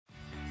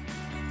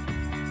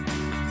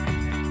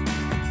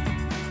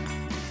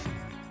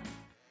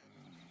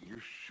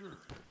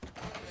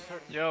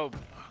Yo,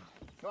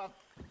 Well,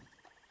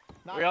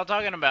 what y'all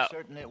talking about?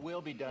 certain it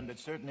will be done, but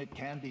certain it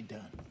can be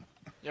done.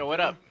 Yo, what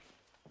up?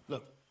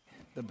 Look,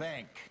 the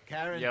bank,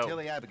 Karen, Yo.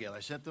 Tilly, Abigail, I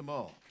sent them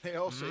all. They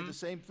all say the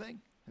same thing.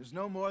 There's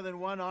no more than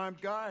one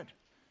armed guard.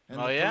 And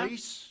Oh, the yeah?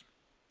 police,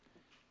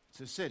 it's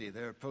a city,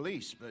 there are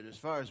police, but as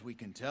far as we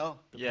can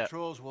tell, the Yeah.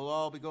 patrols will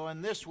all be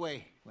going this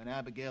way when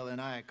Abigail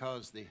and I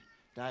cause the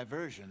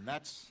diversion.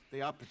 That's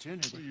the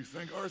opportunity. What do you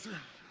think, Arthur? See,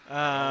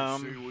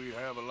 Um, we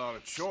have a lot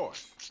of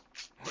choice.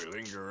 We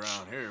linger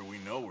around here, we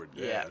know we're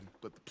Yeah. dead.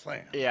 But the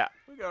plan? yeah,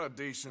 We got a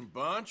decent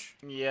bunch.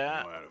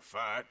 yeah, Know how to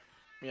fight.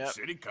 Yep.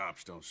 City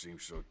cops don't seem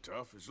so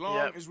tough as long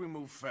Yep. as we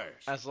move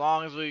fast. as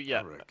long as we, I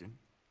yeah, reckon.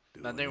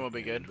 I think we'll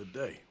be good. The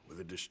day with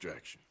a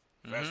distraction.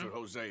 That's what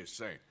Jose is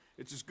saying.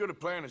 It's as good a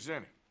plan as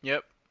any.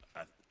 yep,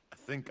 I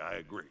think I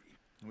agree.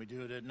 We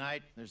do it at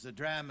night. There's the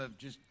drama of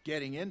just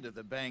getting into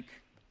the bank.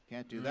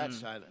 Can't do that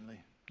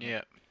silently.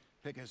 yep,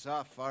 Pick us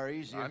off far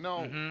easier. I know.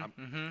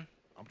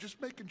 I'm just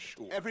making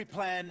sure. Every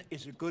plan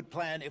is a good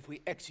plan if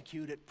we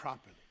execute it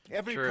properly.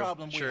 Every True,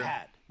 problem we true.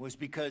 had was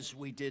because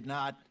we did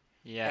not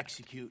yeah,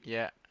 execute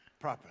yeah,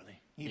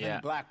 properly. Even Yeah.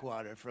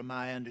 Blackwater, from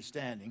my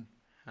understanding.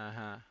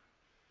 uh-huh.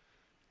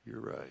 You're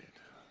right.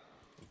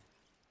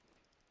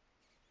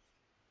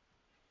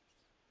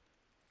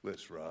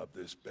 Let's rob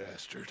this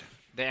bastard.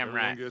 Damn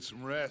Everyone right. get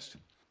some rest.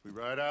 We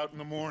ride out in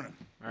the morning.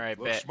 All right,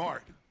 Look bet.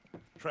 smart.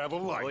 Travel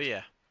light. Oh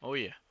yeah, oh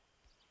yeah.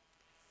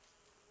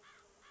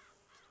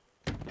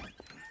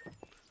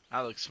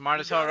 I look smart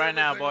as hell right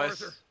now, everything,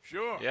 boys. Arthur?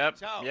 Sure. Yep,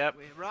 So, yep,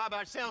 we rob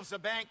ourselves a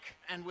bank,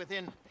 and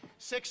within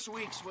 6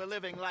 weeks we're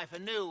living life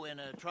anew in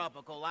a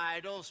tropical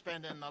idyll,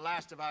 spending the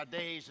last of our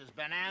days as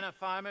banana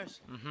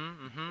farmers.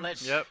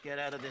 Let's Yep. get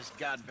out of this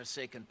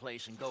godforsaken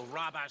place and go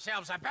rob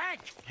ourselves a bank!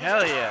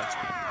 hell yeah.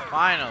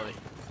 Finally.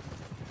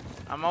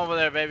 I'm over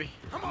there, baby.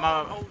 Come I'm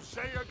on, on-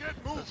 Hosea,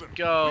 get moving.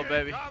 go, We ain't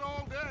baby. got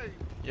all day.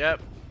 Yep.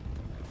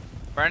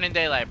 Burning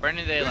daylight,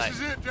 burning daylight.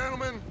 This is it,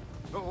 gentlemen.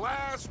 The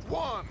last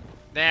one.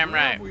 Damn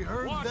right. We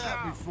heard Watch that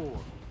out. before.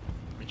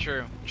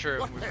 True, true.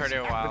 What We've has heard it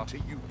a while. happened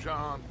to you,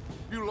 John?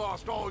 You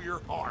lost all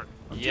your heart.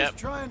 Yep. Just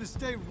trying to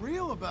stay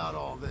real about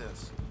all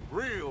this.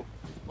 Real.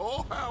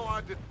 Oh, how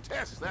I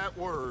detest that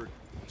word.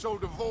 So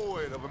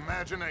devoid of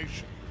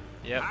imagination.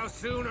 Yep. How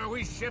soon are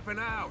we shipping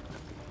out?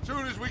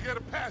 Soon as we get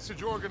a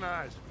passage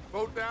organized,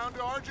 boat down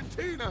to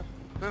Argentina,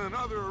 then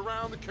another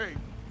around the Cape.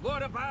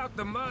 What about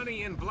the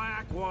money in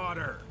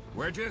Blackwater?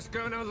 We're just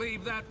gonna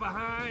leave that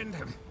behind?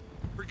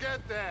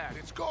 Forget that.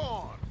 It's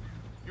gone.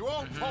 You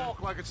all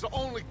talk like it's the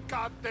only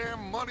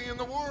goddamn money in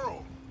the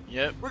world.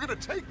 Yep. We're gonna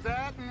take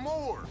that and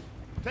more.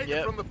 Take Yep.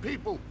 it from the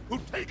people who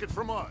take it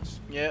from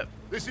us. Yep.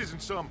 This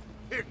isn't some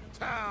hick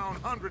town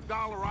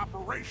 $100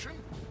 operation.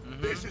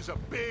 This is a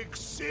big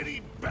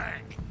city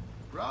bank.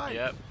 Right.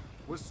 Yep.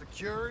 With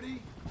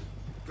security,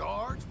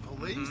 guards,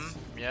 police.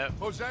 Yep.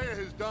 Hosea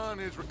has done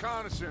his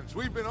reconnaissance.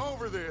 We've been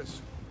over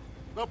this.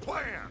 The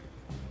plan.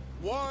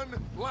 One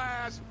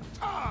last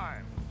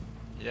time.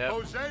 Yep.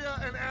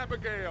 Hosea and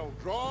Abigail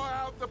draw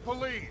out the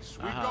police.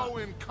 We go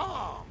in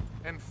calm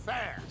and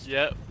fast.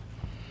 Yep.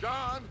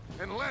 John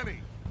and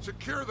Lenny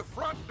secure the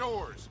front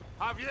doors.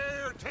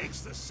 Javier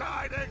takes the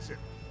side exit.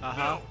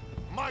 Uh-huh. Bill,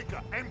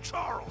 Micah, and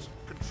Charles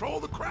control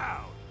the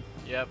crowd.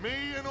 Yep. Me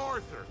and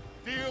Arthur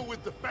deal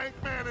with the bank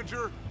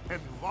manager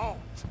and vault.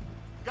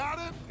 Got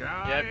it?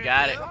 Yep,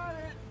 got it.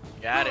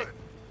 Got it. Good.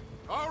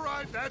 All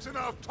right, that's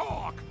enough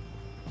talk.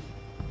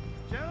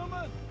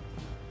 Gentlemen,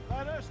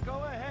 let us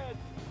go ahead.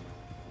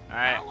 All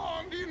right. How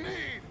long do you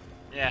need?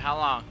 Yeah, how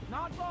long?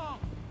 Not long.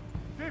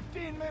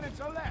 15 minutes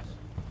or less.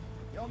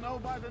 You'll know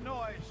by the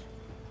noise.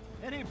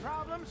 Any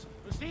problems?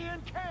 We'll see you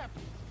in camp.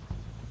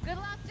 Good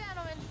luck,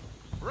 gentlemen.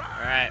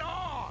 Right right.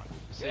 on.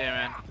 See ya,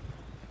 man.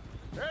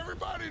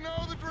 Everybody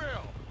know the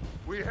drill.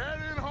 We head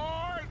in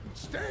hard and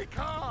stay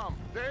calm.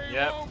 They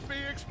Yep. won't be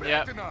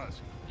expecting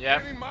us.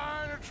 Yep. Any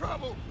minor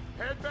trouble,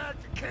 head back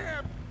to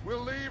camp. We'll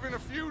leave in a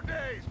few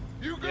days.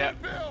 You good,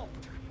 Yep. Bill?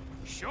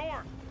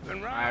 Sure. Then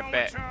I ride on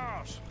bet. with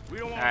Charles. We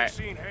don't want Alright. to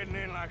be seen heading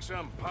in like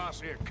some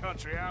posse of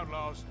country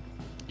outlaws.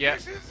 Yep.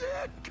 This is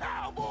it,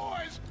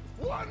 cowboys.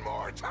 One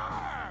more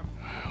time.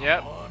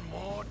 Yep. One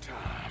more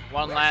time.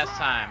 One last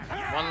time.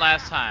 One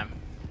last time.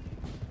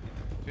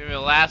 It's gonna be the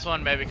last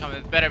one, baby. Come,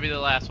 it better be the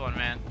last one,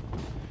 man.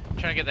 I'm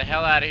trying to get the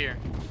hell out of here.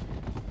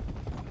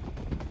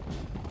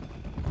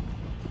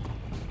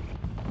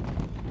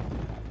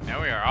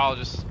 Now we are all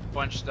just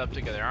bunched up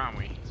together, aren't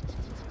we?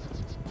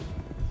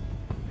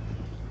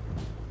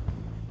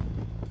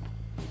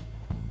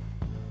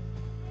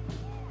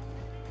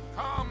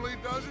 Calmly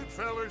does it,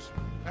 fellers.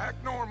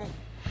 Act normal.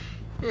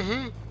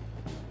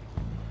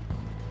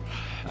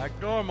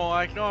 Act normal,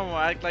 act normal,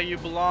 act like you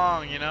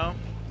belong, you know?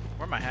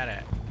 Where my hat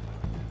at?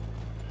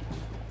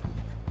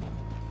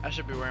 I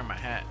should be wearing my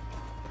hat.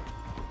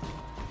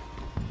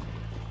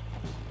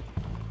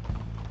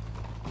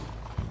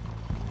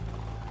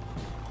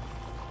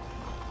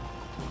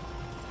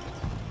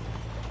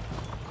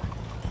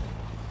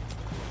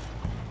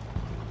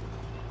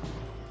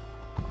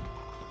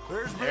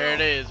 There's There it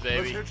Bill. is,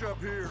 baby. Let's hitch up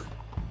here.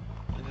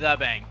 The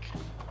bank.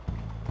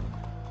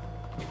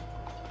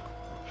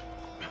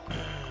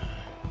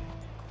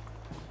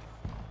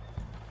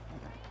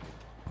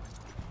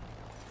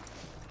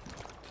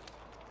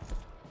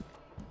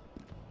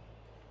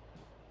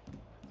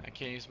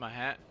 can't use my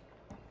hat.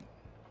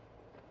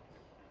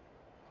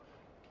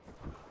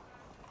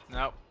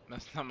 Nope,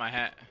 that's not my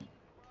hat.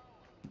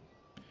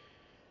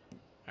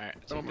 Alright,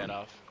 take that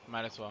off.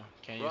 Might as well.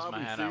 Can't use my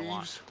hat I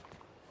want.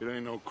 It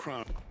ain't no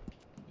crime.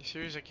 You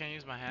serious? I can't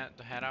use my hat?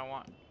 The hat I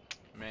want?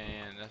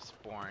 Man, that's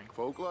boring.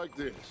 Folk like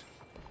this.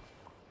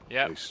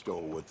 Yep. They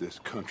stole what this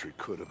country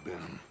could have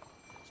been.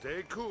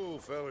 Stay cool,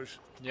 fellas.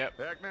 Yep.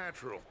 Act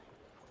natural.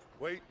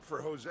 Wait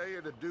for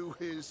Hosea to do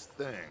his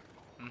thing.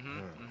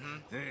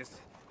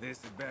 This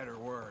had better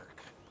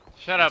work.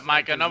 Shut up,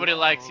 Micah. Nobody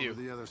likes you.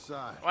 The other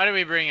side. Why did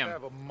we bring him?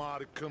 Have a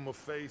modicum of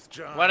faith,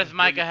 John. Why does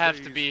Micah will you have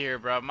to please? be here,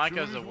 bro?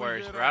 Micah's Soon the as we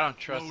worst, get bro. I up, don't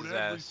trust load his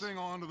ass. everything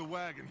onto the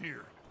wagon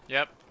here.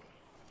 Yep.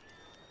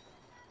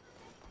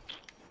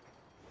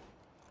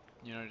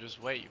 You know,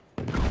 just wait.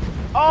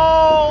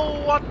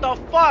 Oh, what the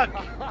fuck?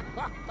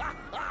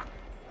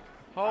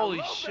 Holy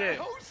I love shit.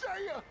 that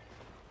Hosea.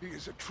 He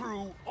is a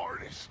true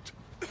artist.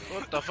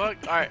 What the fuck?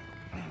 Alright.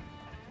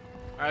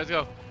 Alright, let's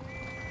go.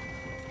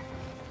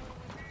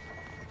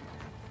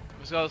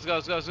 Let's go, let's go,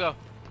 let's go, let's go.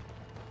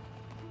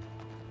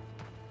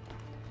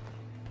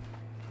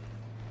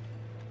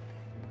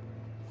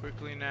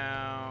 Quickly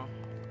now.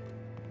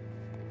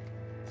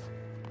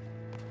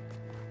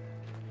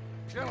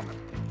 Gentlemen,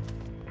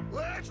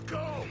 let's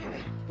go.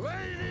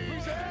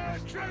 Ladies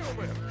and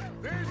gentlemen,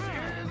 this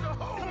is a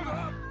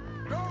hold-up.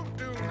 Don't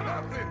do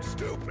nothing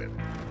stupid.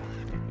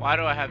 Why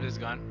do I have this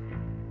gun?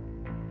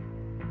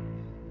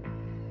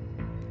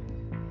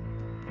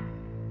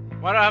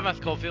 Why do I have my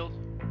Schofield?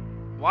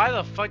 Why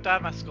the fuck do I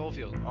have my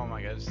Schofield? Oh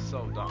my god, it's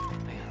so dumb.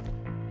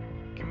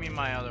 Give me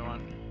my other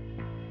one.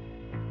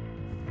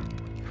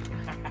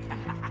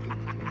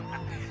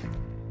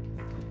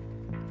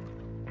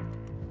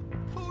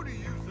 Who do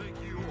you think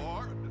you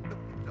are?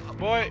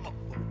 Boy!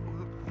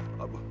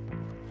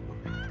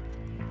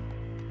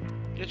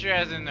 Get your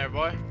ass in there,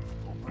 boy.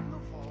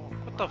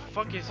 What the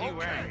fuck is he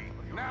wearing?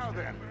 Now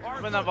then, Arthur,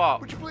 Open the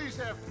vault. would you please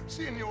have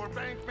senior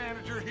bank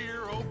manager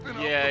here open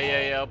up Yeah, the yeah,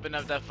 vault? yeah. Open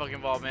up that fucking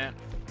vault, man.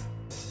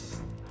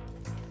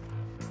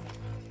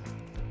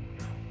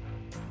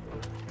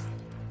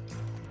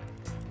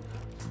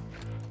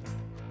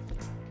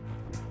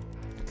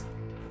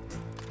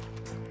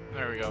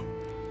 There we go.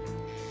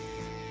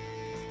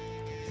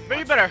 But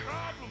you better,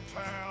 Problem,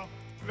 pal.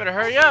 you better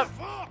hurry up.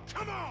 Vault,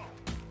 come on.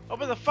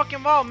 Open the fucking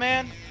vault,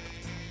 man.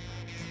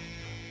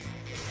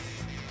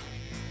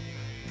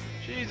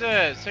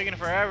 Jesus, taking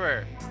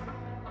forever.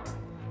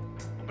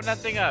 Open that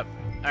thing up.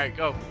 All right,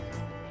 go. All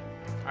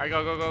right,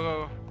 go, go, go,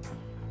 go. All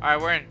right,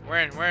 we're in, we're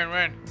in, we're in,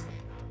 we're in.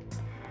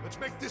 Let's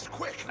make this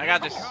quick. I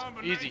got this. Come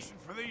on. Easy.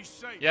 For these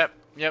safes. Yep,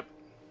 yep.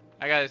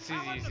 I got it. It's easy,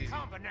 How easy, the easy.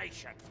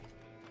 combination?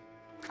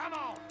 Come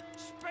on,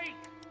 speak.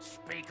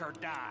 Speak or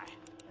die.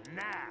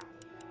 Now,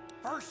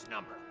 first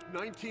number.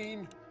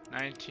 19.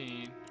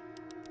 19.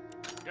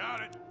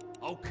 Got it.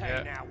 Okay,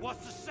 Yeah. now,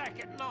 what's the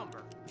second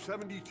number?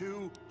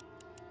 72.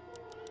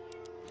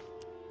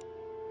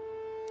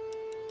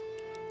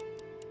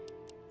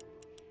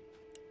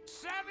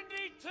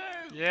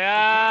 72.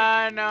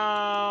 Yeah,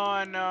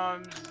 I know.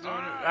 I'm just doing it.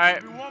 All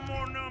right. One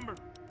more number.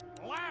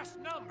 Last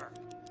number.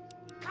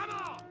 Come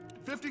on.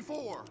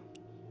 54.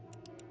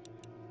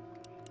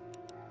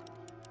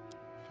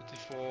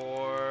 54.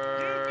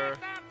 You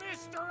get that,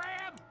 Mr.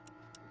 M?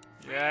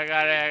 Yeah, I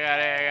got it. I got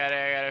it. I got it.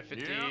 I got it.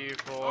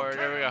 54. Okay,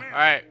 There we go. man. All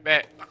right,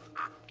 bet.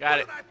 Got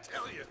it. What did I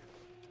tell you?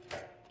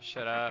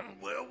 Shut up.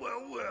 Well.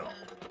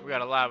 We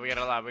got a lot. We got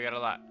a lot. We got a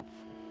lot.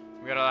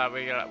 We got a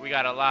lot. We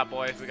got a lot,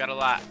 boys. We got a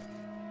lot.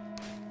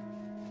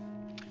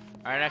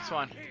 All right, next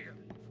one.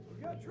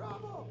 We got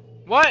trouble.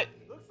 What?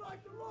 Looks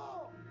like the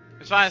law.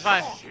 It's fine. It's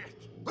fine.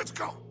 Shit. Let's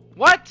go.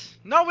 What?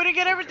 No, we didn't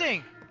get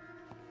everything.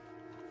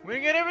 We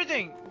didn't get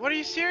everything. What, are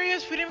you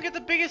serious? We didn't even get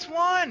the biggest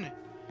one.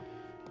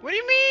 What do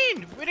you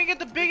mean? We didn't get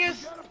the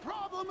biggest. We got a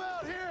problem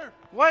out here.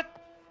 What?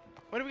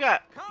 What do we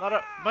got?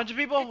 Bunch of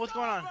people? What's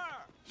going on?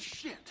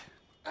 Shit.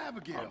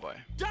 Abigail. Oh boy.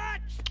 Dutch!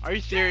 Are you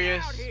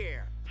serious? Out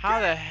here. How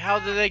the hell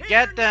did they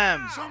get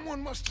them?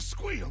 Someone must have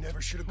squealed.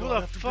 Never should have Who gone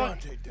the after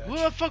fuck? Bronte, Dutch. Who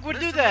the fuck would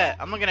do that?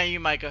 I'm looking at you,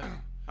 Micah.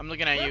 I'm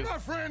looking at Let you. my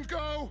friend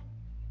go.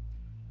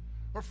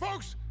 Or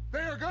folks,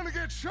 they are gonna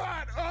get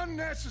shot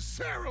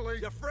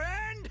unnecessarily. Your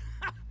friend?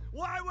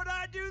 Why would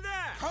I do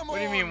that? Come What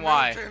do you on, mean,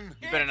 why? Milton.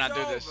 You better not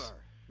do this. Over.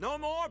 No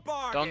more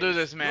bargains. Don't do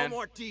this, man. No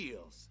more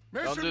deals.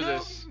 Mr. Don't do Milton,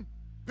 this.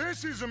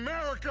 This is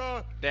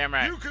America. Damn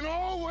right. You can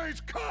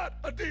always cut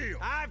a deal.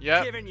 I've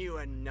Yep. given you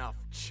enough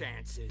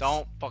chances.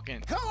 Don't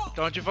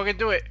you fucking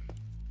do it.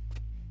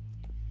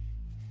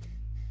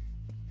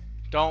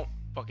 Don't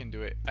fucking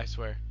do it. I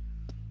swear.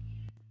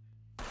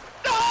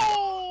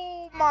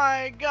 Oh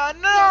my god,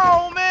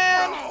 no,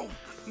 man.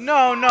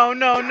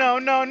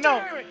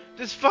 No.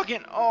 This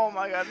fucking, oh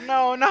my god,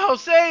 no,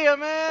 Hosea,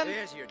 man.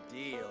 There's your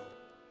deal,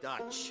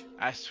 Dutch.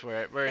 I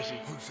swear it. Where is he?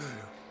 Hosea.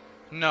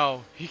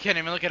 No, he can't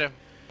even look at him.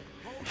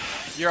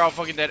 You're all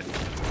fucking dead.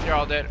 You're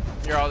all dead.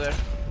 You're all dead.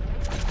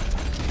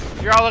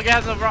 You're all looking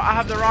at the wrong. I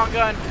have the wrong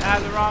gun. I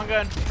have the wrong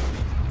gun.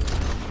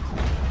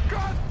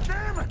 God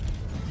damn it!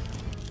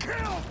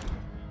 Kill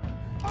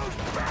those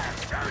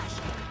bastards!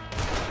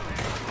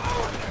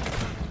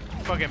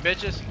 Fucking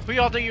bitches. Who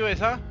y'all think you is,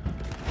 huh?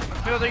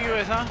 Who y'all think you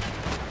is, huh?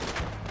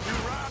 You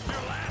robbed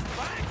your last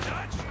bank,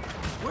 Dutch?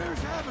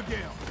 Where's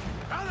Abigail?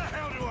 How the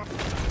hell do I...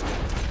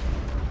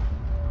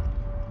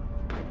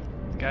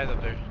 There's guys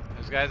up there.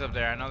 There's guys up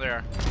there. I know there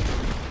are.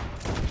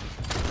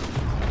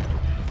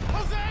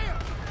 Hosea!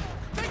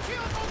 They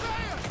killed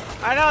Hosea!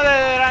 I know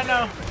that. I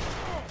know.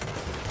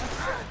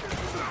 This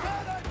is a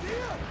bad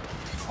idea!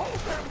 Hold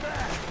them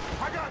back!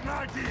 I got an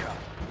idea.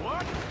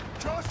 What?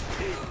 Just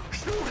keep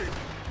shooting.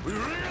 We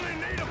really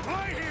need a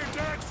play here,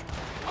 Dutch.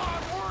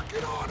 I'm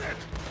working on it.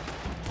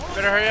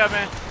 Better hurry up,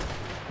 man.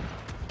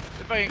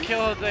 If I can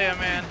kill Hosea,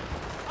 man.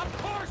 Of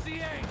course he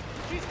ain't.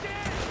 He's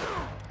dead.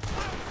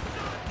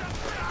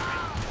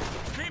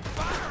 Keep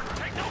firing.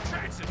 Take no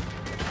chances.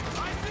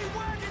 I see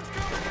wagons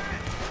coming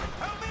in.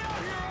 Help me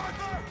out here,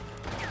 Arthur.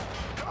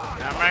 God,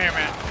 Yeah, I'm right here,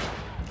 man.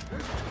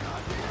 There's a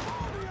goddamn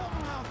army of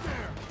them out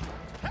there!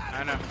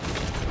 I know.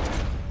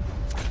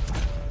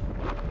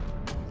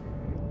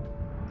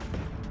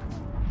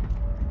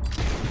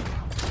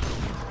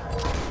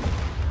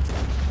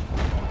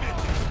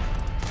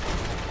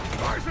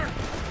 Arthur,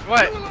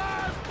 What? you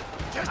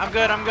alive? Just I'm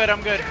good. I'm good.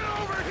 I'm good. get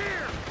over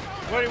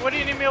here. What do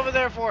you need me over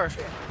there for? I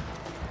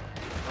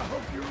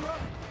hope you're right.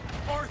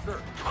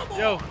 Arthur, come on.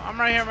 Yo, I'm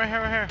right here. I'm right here.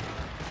 Right here.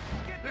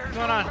 There's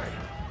going no on? way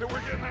that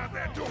we're getting out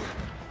that door.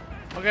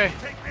 Okay.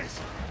 Take this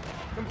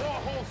and blow a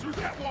hole through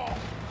that wall.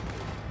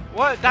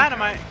 What?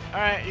 Dynamite. All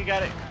right, you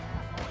got it.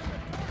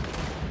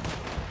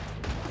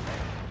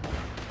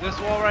 This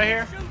wall right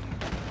here.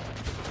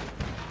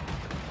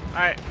 All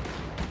right.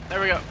 There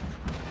we go.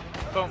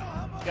 Boom.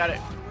 Got it.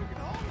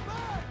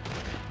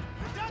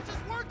 Dutch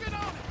is working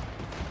on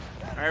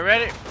it! All right,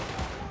 ready?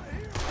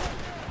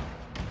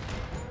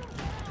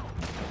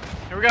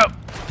 Here we go.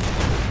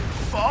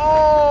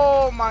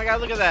 Oh my God!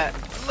 Look at that!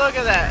 Look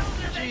at that!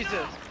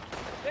 Jesus!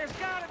 There's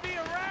gotta be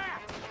a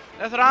rat.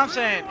 That's what I'm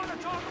saying. I want to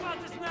talk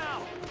about this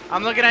now.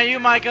 I'm looking at you,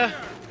 Micah.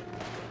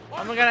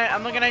 I'm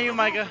looking at you,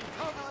 Micah.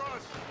 Cover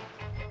us.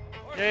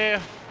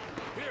 Yeah.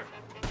 Here.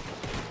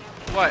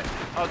 What?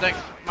 Oh, thanks.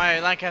 My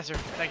Lancaster.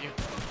 Thank you.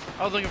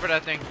 I was looking for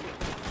that thing.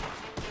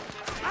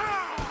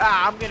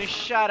 Ah, I'm getting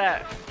shot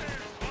at.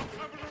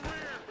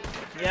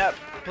 Yep.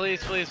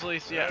 Please.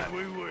 Yeah.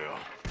 We will.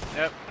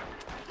 Yep.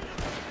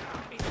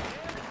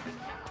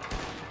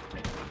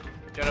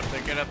 Get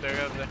up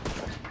there.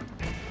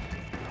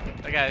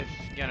 That guy's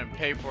gonna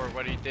pay for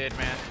what he did,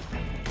 man.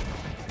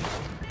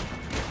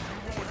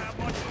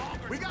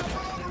 We got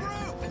one on the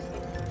roof!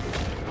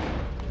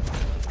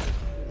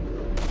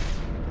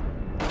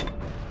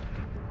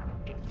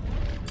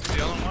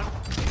 The only one?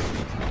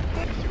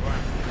 Yes, you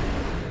are.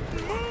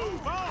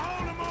 Move! I'll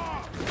hold him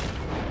off.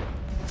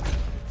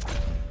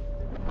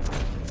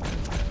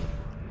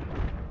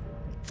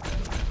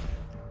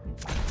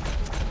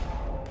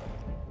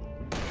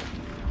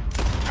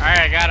 Alright,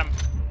 I got him.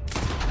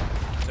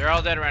 They're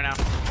all dead right now.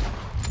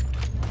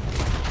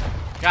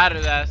 Got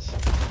his ass.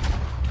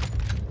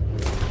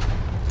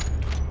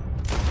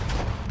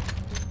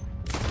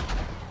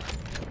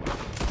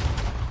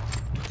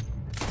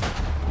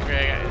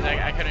 Okay,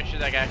 I couldn't shoot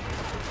that guy.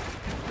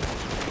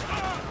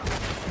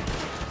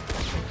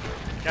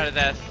 Got his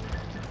ass.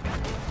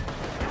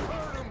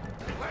 Hurt him.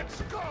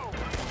 Let's go.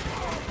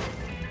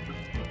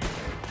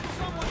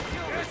 Someone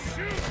kill him. Just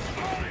shoot.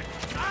 Hold it.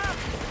 Ah!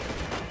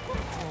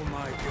 Oh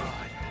my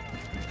God.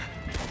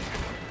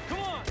 Come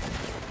on.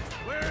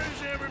 Where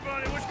is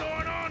everybody? What's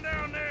going on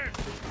down there?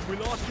 We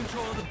lost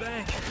control of the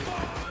bank.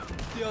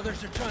 The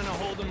others are trying to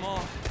hold them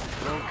off.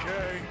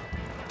 Okay.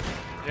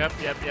 Yep.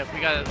 We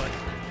got it. Like,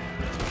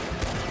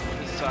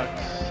 this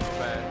sucks so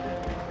bad.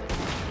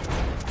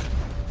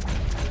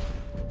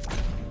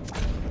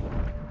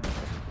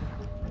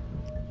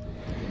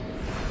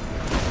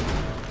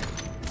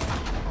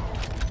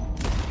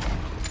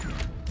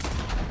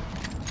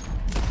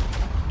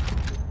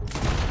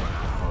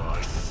 Oh,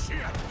 shit.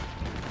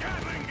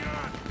 Gatling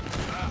gun.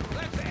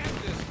 Let's end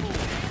this fool.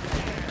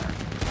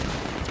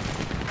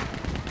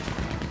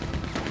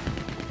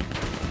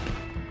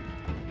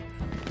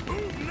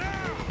 Move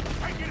now.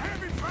 Taking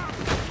heavy fire.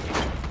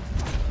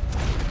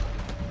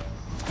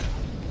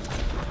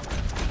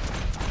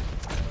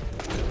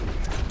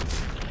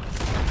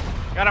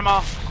 Got them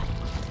all.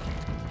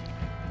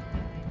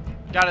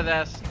 Got his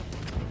ass.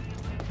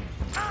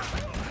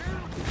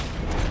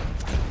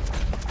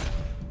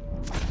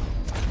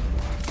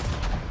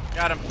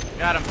 Got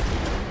him.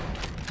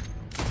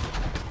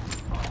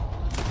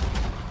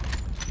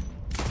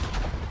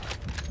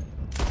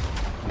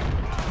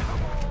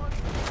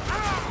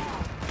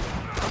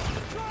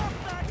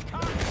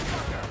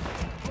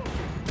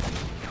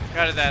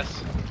 Got his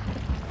ass.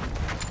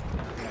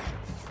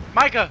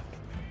 Micah!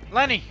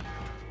 Lenny!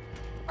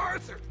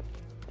 Arthur.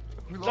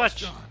 We Dutch.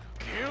 John.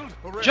 Killed?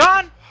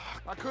 John!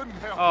 I couldn't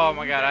help Oh it.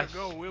 my we God, gotta that's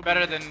go. We'll be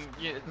better next.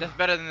 than that's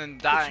better than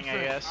dying, I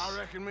think? guess. I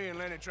reckon me and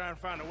Lenny try and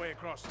find a way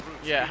across the roof.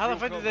 Yeah, how the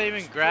fuck did they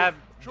even grab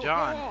Sure,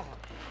 John? go on.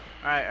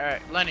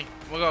 Alright, Lenny,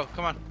 we'll go.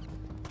 Come on.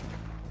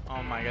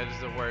 Oh my god, this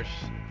is the worst.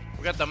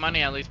 We got the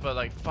money at least, but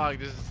like, fuck,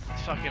 this is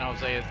fucking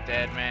Jose is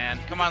dead, man.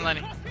 Come on,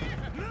 Lenny.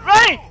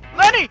 Lenny!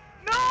 Lenny!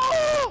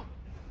 No!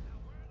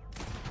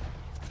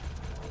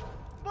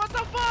 What the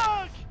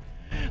fuck?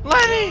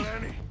 Lenny!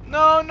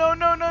 No, no,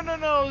 no, no, no,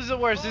 no. This is the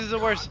worst. This is the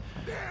worst.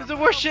 This is the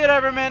worst shit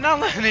ever, man. Not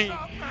Lenny.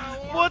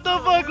 What the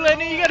fuck,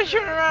 Lenny? You gotta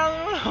turn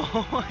around.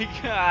 Oh my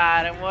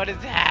god, what is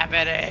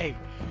happening?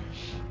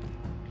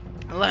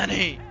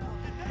 Lenny.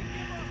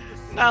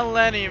 Not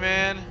Lenny,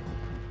 man.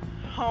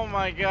 Oh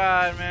my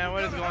god, man.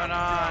 What is going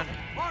on?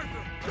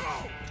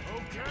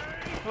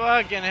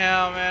 Fucking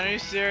hell, man. Are you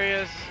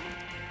serious?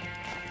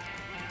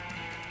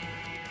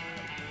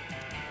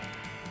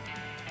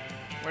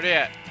 Where they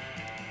at?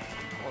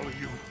 All of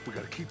you, we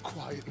gotta keep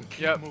quiet and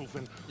keep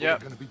moving. Yep.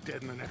 We're gonna be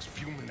dead in the next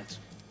few minutes.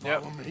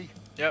 Yep. Follow me.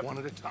 Yep. One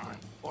at a time.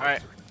 All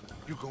right. Arthur,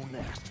 you go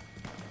next.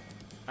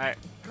 All right.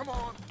 Come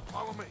on,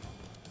 follow me.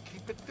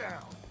 Keep it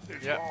down.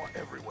 There's Yep. law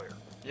everywhere.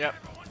 Yep.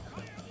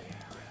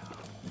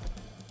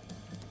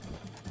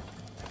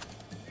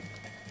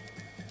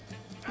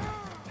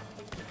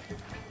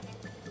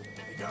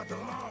 You got the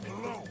law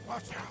below.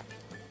 Watch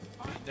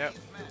out. Yep.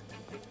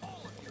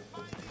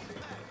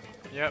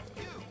 Yep.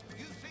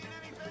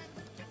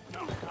 No,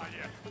 not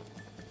yet.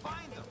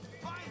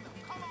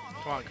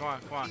 Come on, come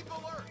on, come on.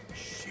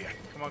 Shit.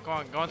 Come on, come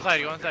on. Go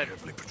inside, go inside.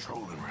 Definitely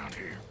patrolling around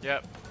here.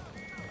 Yep.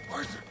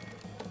 Arthur.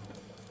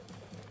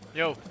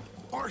 Yo.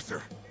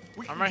 Arthur.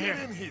 We I'm can right get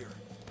here. in here.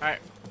 Alright.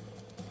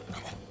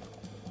 Come on.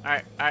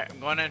 Alright, alright. I'm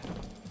going in.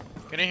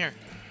 Get in here.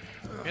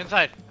 Get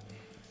inside.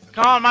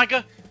 Come on,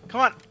 Micah.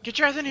 Come on. Get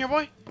your ass in here,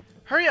 boy.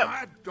 Hurry up.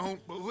 I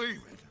don't believe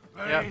it.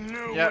 They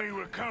knew we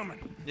were coming.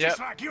 Yep. Just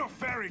like your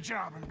ferry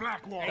job in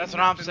Blackwater. That's what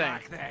I'm Nothing saying.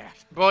 like that.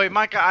 Boy,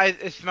 Micah,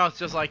 it smells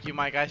just like you,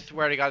 Mike. I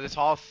swear to God, this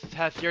hall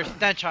has your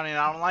stench on it.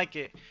 I don't like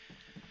it.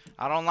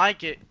 I don't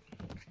like it.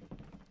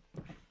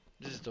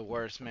 This is the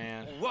worst,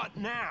 man. What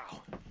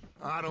now?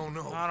 I don't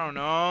know. I don't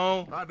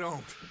know. I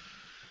don't.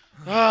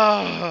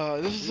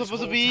 This is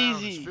supposed to be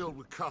Is easy. filled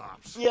with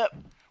cops. Yep.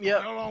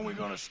 Yep. How long we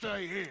gonna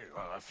stay here?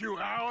 A few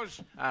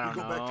hours? I We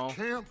don't go back know. to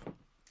camp.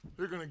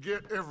 They're gonna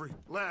get every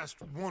last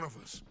one of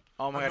us.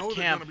 Oh my I know God,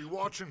 they're camp. gonna be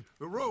watching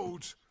the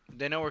roads.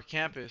 They know where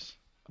camp is.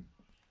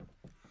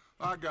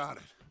 I got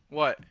it.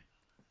 What?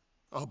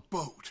 A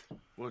boat.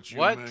 What's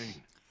What?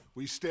 mean?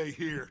 We stay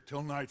here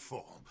till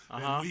nightfall.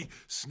 Uh-huh. Then we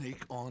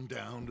sneak on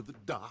down to the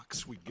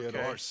docks. We get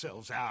Okay.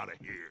 ourselves out of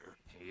here.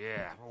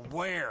 Yeah.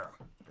 Where?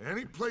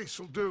 Any place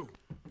will do.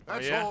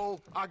 That's yeah?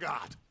 all I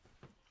got.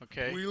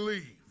 Okay. We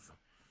leave.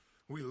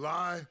 We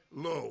lie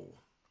low.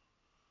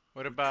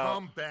 What about?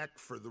 Come back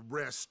for the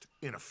rest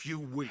in a few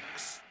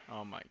weeks.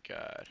 Oh my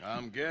God.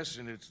 I'm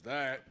guessing it's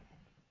that.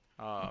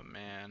 Oh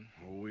man.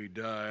 Or we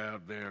die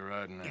out there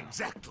right now.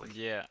 Exactly.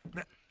 Yeah.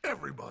 Now,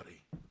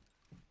 everybody,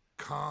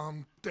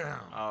 calm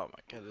down. Oh my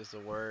God, this is the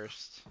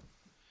worst.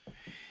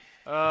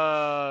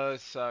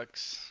 It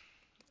sucks.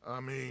 I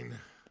mean,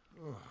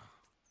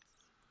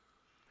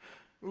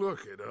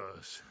 look at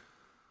us.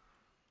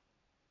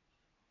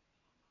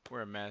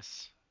 We're a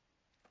mess.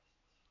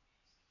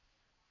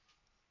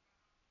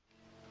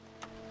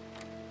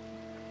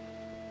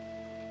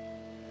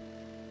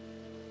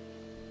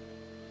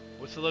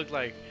 What's it look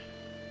like?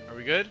 Are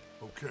we good?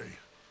 Okay,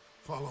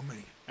 follow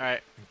me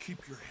Alright. and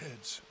keep your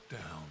heads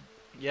down.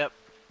 Yep.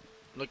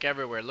 Look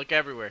everywhere. Look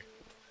everywhere.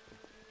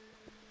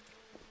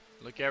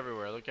 Look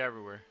everywhere. Look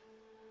everywhere.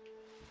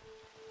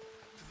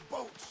 To the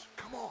boats,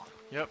 come on.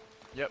 Yep.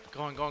 Yep.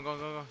 Go on, go on, go on,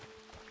 go on, go on.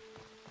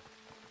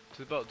 To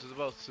the boat, to the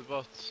boats, to the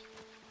boats.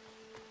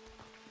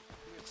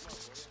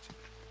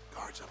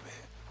 Guards up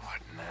ahead. What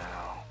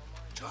now?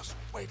 Just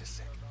wait a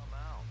second.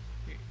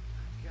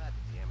 God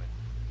damn it.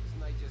 This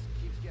night just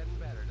keeps getting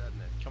better, doesn't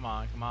it? Come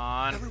on, come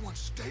on. Everyone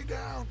stay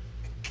down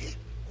and keep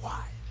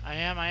quiet. I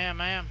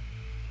am.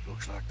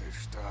 Looks like they've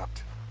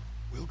stopped.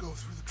 We'll go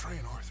through the train,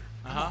 Arthur.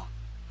 Come Uh-huh. on.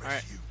 Rest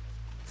Alright. you.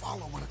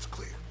 Follow when it's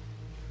clear.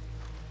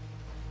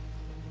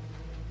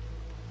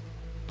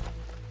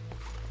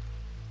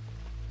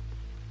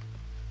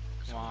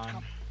 Come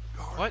on.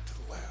 Guard What? to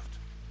the left.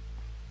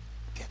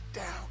 Get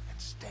down and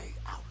stay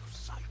out of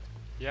sight.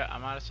 Yeah,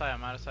 I'm out of sight.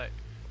 I'm out of sight.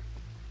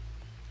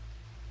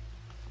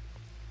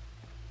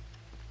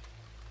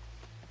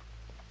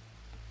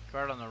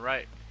 Guard on the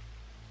right.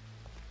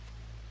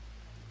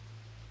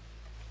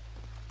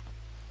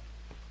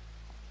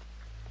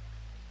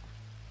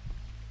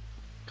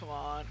 Come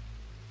on.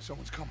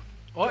 Someone's coming.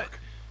 What? Look.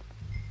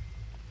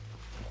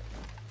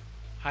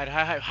 Hide,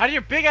 hide, hide. Hide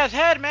your big ass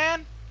head,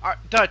 man!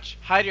 Dutch,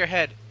 hide your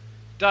head.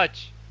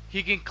 Dutch,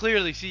 he can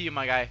clearly see you,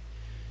 my guy.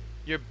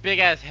 Your big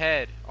ass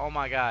head. Oh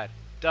my God.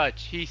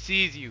 Dutch, he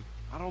sees you.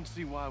 I don't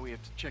see why we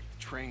have to check the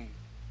train.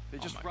 They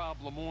just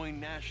robbed Lemoyne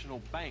National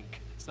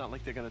Bank. It's not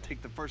like they're gonna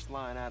take the first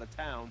line out of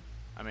town.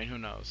 I mean, who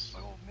knows?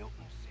 Like old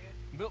Milton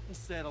said. Milton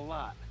said a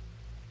lot.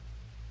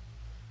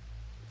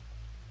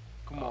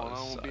 Come on, I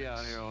won't be out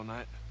sucks. here all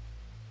night.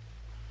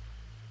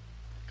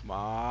 Come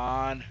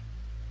on.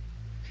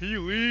 Can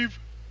you leave?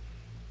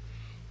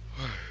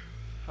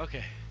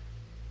 Okay.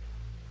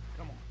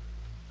 Come on.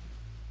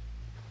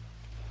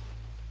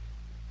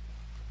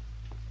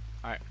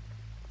 Alright.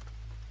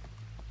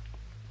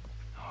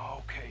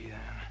 Okay then.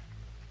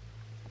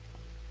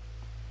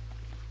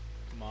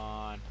 Come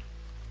on.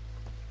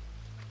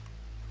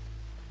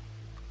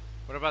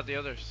 What about the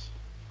others?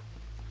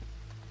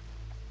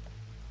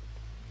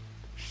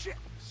 Shit!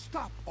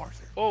 Stop,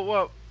 Arthur. Oh,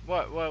 what?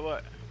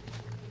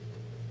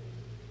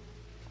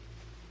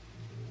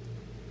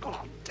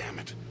 Oh, damn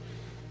it.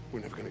 We're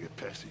never gonna get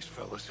past these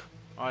fellas.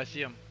 Oh, I see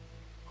him.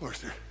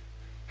 Arthur,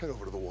 head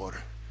over to the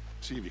water.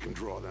 See if you can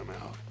draw them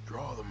out.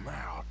 Draw them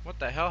out. What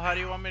the hell? How do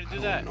you want me to do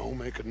I that? don't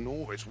know, make a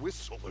noise,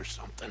 whistle or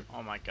something.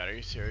 Oh my god, are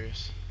you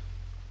serious?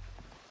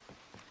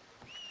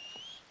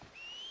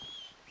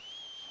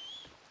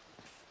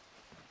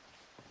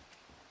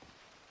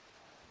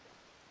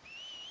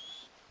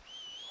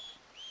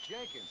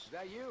 Jenkins, is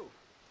that you?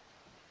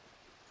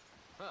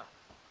 Huh.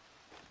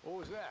 What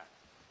was that?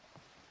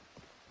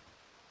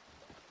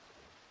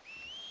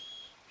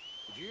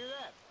 Did you hear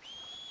that?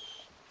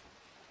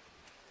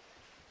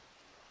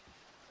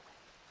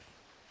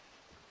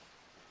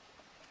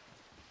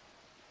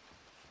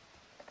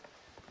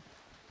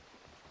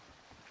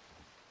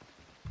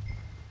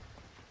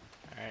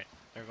 Alright,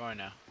 they're going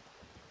now.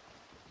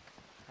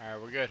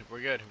 Alright, we're good,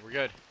 we're good, we're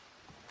good.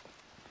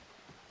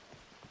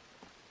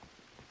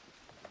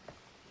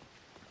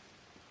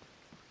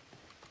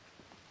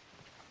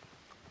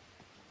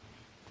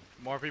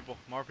 More people,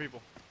 more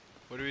people.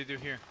 What do we do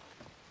here?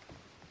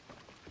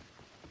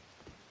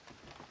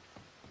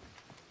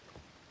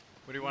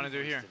 What do you want to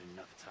do here?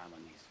 Enough time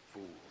on these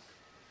fools.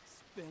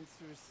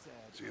 Spencer said.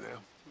 See them?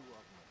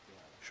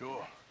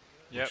 Sure.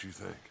 Yep. What you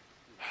think?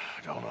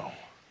 I don't know.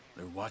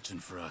 They're watching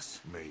for us.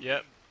 Maybe.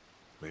 Yep.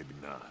 Maybe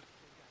not.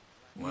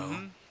 Well,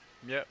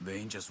 Yep. they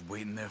ain't just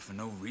waiting there for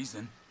no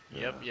reason.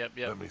 Yep.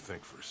 Let me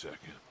think for a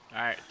second.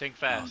 Alright, think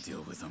I'll fast.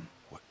 deal with them.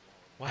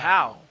 Well,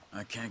 how?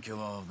 I can't kill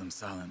all of them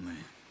silently,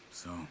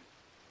 so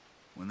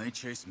when they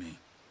chase me,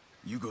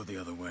 you go the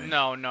other way.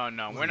 No, we're are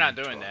not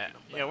you doing talking that.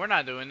 about? Yeah, we're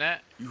not doing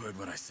that. You heard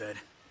what I said.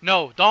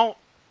 No, don't.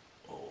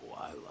 Oh,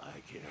 I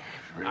like it.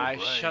 I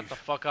shut the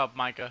fuck up,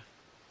 Micah.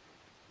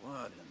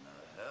 What in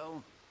the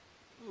hell?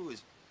 Who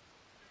is...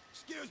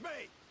 Excuse me,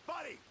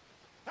 buddy!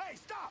 Hey,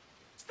 stop!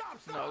 Stop!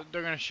 No,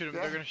 they're gonna shoot him.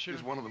 They're That gonna shoot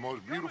is him. one of the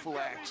most beautiful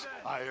acts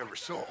I ever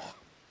saw.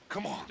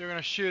 Come on. They're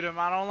gonna shoot him.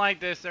 I don't like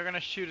this. They're gonna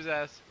shoot his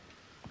ass.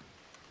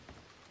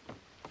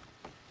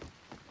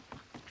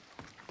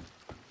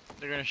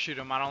 They're gonna shoot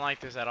him. I don't like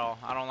this at all.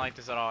 I don't like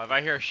this at all. If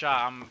I hear a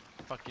shot, I'm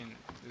fucking...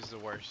 This is the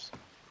worst.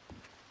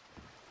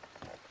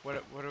 What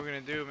are we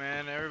gonna do,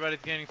 man? Everybody's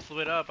getting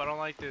split up. I don't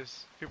like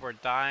this. People are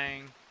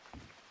dying.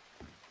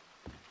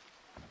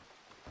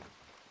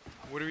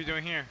 What are we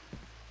doing here?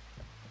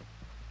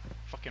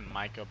 Fucking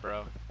Micah,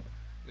 bro.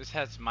 This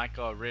has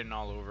Micah written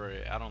all over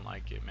it. I don't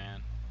like it,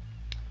 man.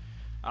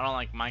 I don't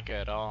like Micah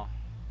at all.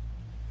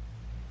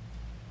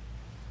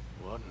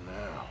 What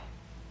now?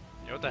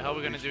 Yo, what the hell are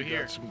we gonna At least do we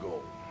here? got some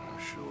gold.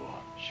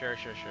 Sure.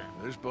 Sure.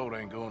 This boat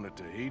ain't going to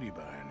Tahiti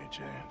by any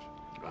chance.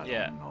 I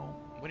Yeah. don't know.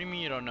 What do you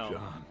mean you don't know?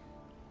 John,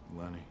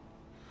 Lenny,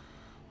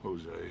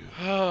 Jose.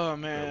 Oh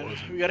man,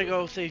 wasn't we gotta good.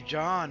 go save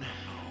John.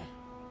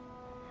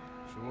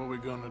 So what we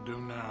gonna do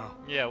now?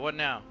 Yeah, what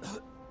now?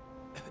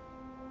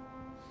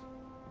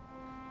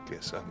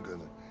 Guess I'm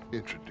gonna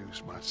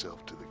introduce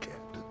myself to the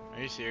captain.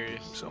 Are you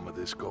serious? Some of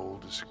this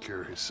gold to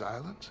secure his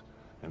silence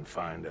and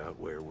find out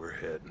where we're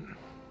heading.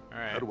 How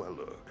Alright, do I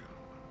look?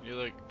 you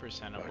look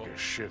presentable. Like a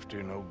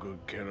shifty, no good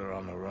killer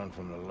on the run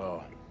from the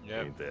law.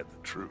 Yep. Ain't that the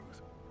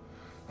truth?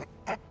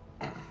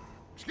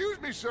 Excuse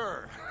me,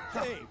 sir.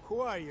 Hey, who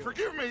are you?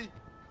 Forgive me.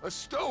 A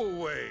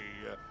stowaway.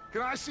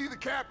 Can I see the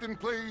captain,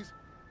 please?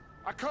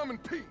 I come in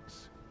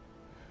peace.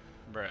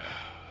 Bruh.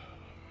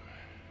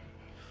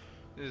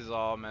 This is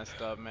all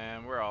messed up,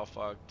 man. We're all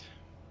fucked.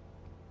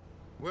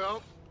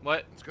 Well,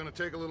 What? it's gonna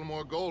take a little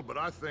more gold, but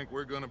I think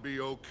we're gonna be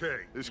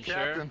okay. This You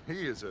captain,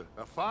 he is a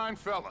fine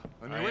fella,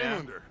 a New yeah?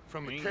 Englander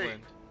from the New Cape.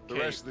 England. The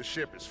Cape. rest of the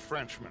ship is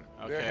Frenchmen.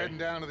 They're Okay. heading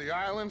down to the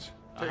islands,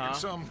 taking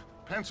some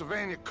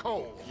Pennsylvania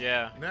coal.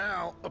 Yeah.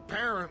 Now,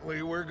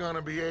 apparently, we're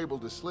gonna be able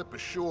to slip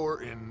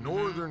ashore in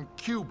northern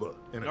Cuba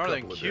in a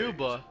Northern couple of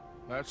Cuba? days.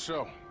 That's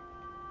so.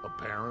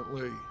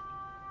 Apparently.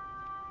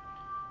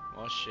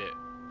 Well, shit.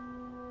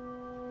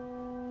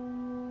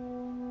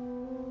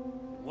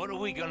 What are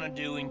we gonna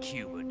do in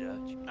Cuba,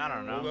 Dutch? I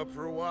don't Hold know. up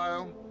for a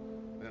while,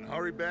 then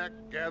hurry back,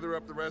 gather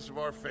up the rest of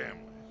our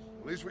family.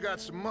 At least we got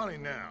some money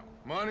now.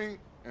 Money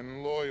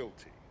and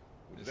loyalty.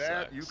 With This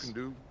that, you sucks. can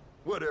do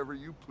whatever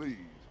you please.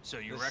 So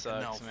you This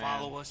reckon sucks, they'll man.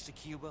 follow us to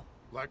Cuba?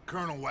 Like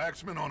Colonel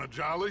Waxman on a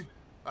jolly?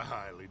 I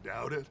highly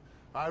doubt it.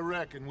 I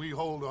reckon we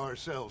hold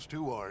ourselves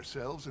to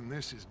ourselves, and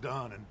this is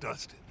done and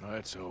dusted.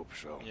 Let's hope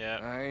so. Yeah.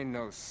 I ain't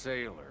no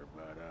sailor,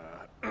 but,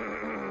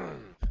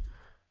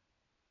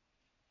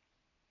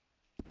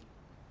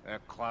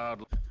 that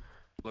cloud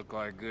look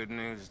like good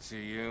news to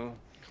you?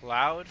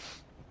 Cloud?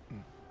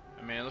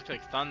 I mean, it looks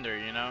like thunder,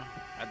 you know?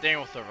 I think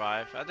we'll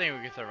survive. I think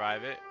we can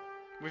survive it.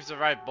 We've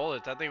survived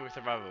bullets. I think we can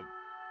survive a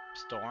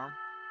storm.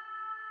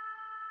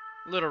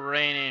 Little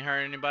rain ain't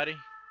hurt anybody.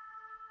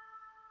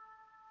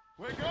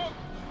 Wake up!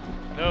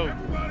 No.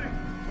 Everybody!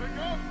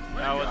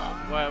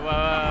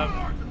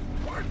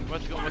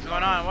 What's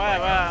going on?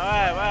 What?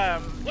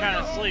 I'm trying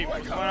to sleep.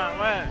 What's going on?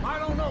 What? I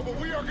don't know, but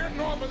we are getting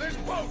off of this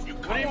boat.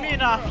 What do you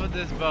mean off of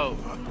this boat?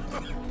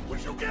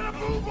 Would you get a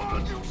move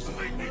on, you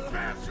sleepy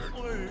bastard?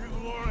 Please,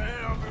 Lord,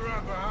 I'll be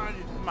right behind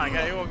you. Oh my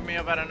God, you woke me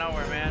up out of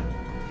nowhere, man.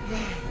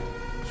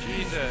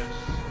 Jesus.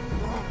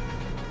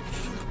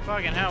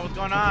 Fucking hell, what's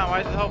going on? Why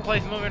is this whole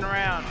place moving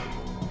around?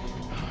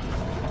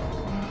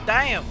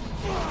 Damn!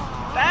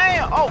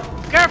 Damn! Oh,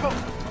 careful!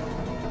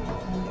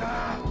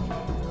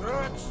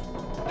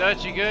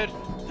 Dutch, you good?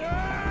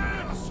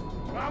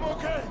 I'm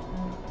okay.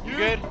 You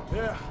good?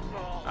 Yeah.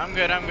 I'm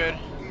good.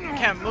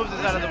 Can't move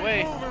this out of the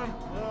way.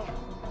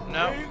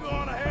 No. Are you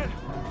going ahead?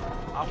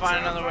 I'll find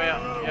another way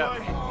out.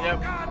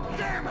 Yep. God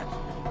damn it!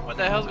 What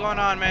the hell's going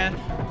on, man?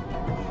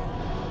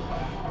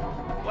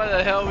 What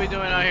the hell are we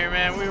doing out here,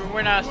 man?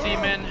 We're not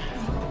seamen.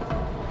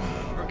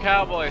 We're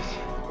cowboys.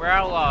 We're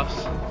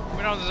outlaws.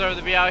 We don't deserve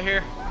to be out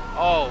here.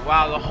 Oh,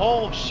 wow. The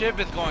whole ship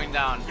is going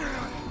down.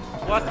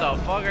 What the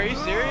fuck? Are you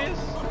serious?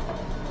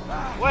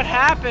 What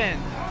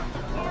happened?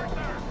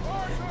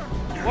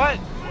 What?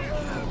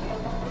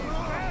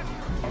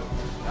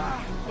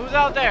 Who's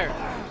out there?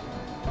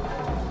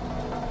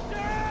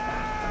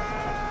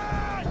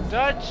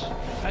 Dutch?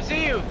 I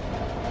see you.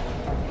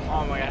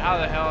 Oh my God, how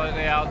the hell are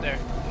they out there?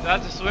 Do I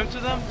have to swim to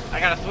them? I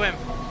gotta swim.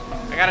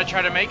 I gotta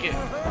try to make it.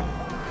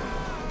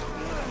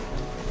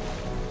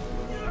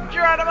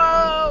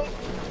 Geronimo!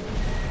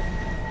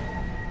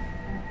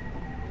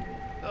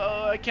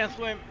 Oh, I can't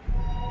swim.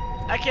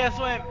 I can't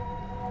swim.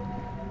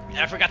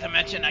 I forgot to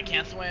mention I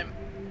can't swim.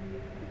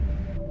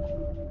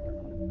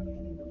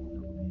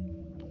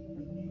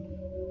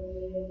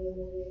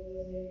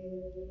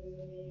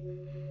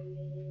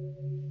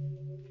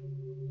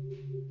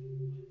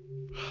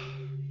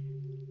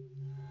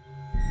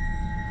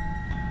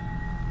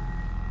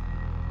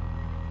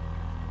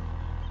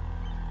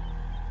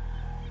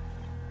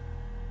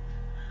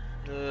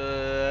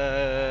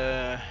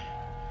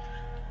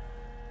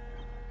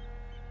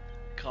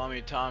 Call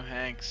me Tom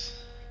Hanks.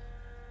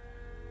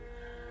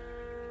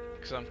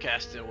 Cause I'm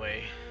cast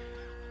away.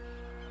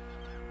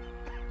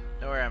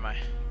 Now where am I?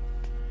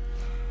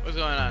 What's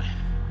going on?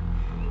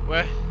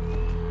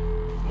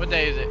 What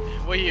day is it?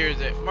 What year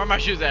is it? Where are my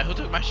shoes at? Who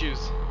took my shoes?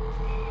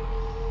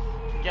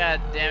 God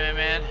damn it,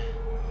 man.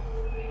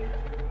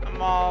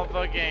 I'm all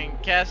fucking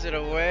casted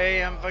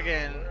away. I'm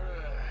fucking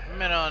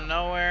middle of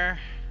nowhere.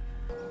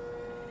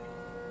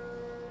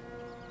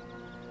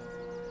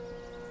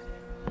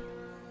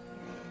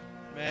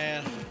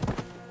 Man,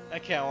 I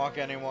can't walk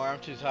anymore. I'm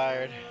too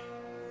tired.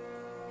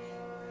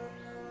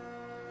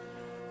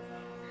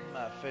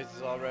 My face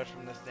is all red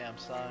from this damn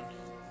sun.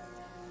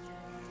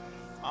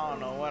 I don't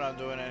know what I'm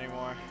doing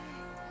anymore.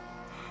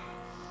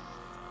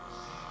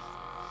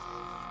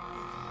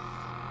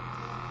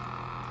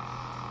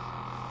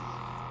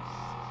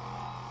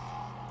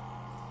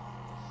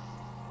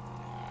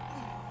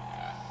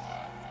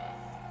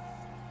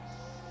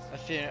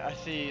 I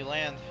see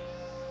land.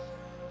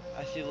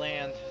 I see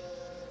land.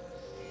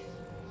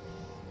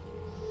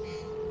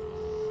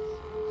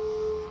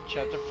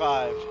 Chapter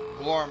 5,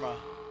 Glorma.